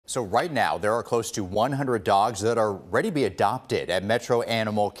So right now, there are close to 100 dogs that are ready to be adopted at Metro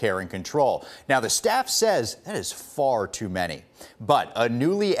Animal Care and Control. Now, the staff says that is far too many. But a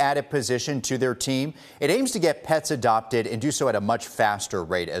newly added position to their team, it aims to get pets adopted and do so at a much faster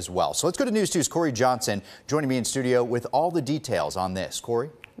rate as well. So let's go to News 2's Corey Johnson joining me in studio with all the details on this. Corey?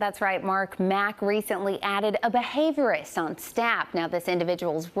 That's right, Mark. MAC recently added a behaviorist on staff. Now, this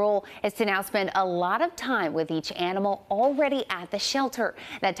individual's role is to now spend a lot of time with each animal already at the shelter.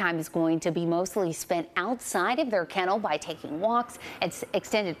 That time is going to be mostly spent outside of their kennel by taking walks,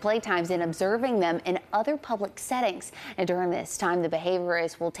 extended playtimes, and observing them in other public settings. And during this time, the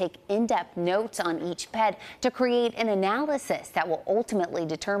behaviorist will take in-depth notes on each pet to create an analysis that will ultimately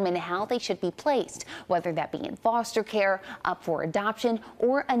determine how they should be placed, whether that be in foster care, up for adoption,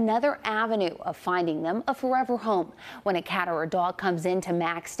 or another avenue of finding them a forever home. When a cat or a dog comes into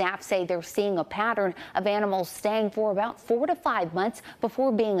MAC, staff say they're seeing a pattern of animals staying for about 4 to 5 months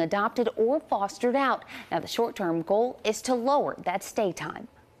before being adopted or fostered out. Now, the short-term goal is to lower that stay time.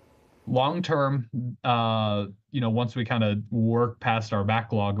 Long term, once we kind of work past our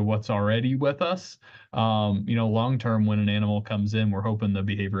backlog of what's already with us, long term, when an animal comes in, we're hoping the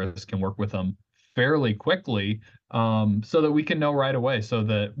behaviorist can work with them fairly quickly, so that we can know right away, so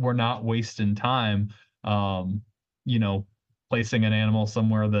that we're not wasting time, placing an animal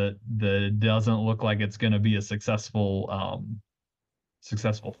somewhere that doesn't look like it's going to be a successful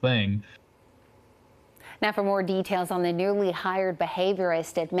thing. Now, for more details on the newly hired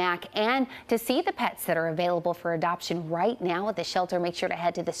behaviorist at MAC and to see the pets that are available for adoption right now at the shelter, make sure to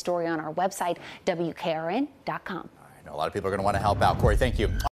head to the story on our website, WKRN.com. I know a lot of people are going to want to help out. Corey, thank you.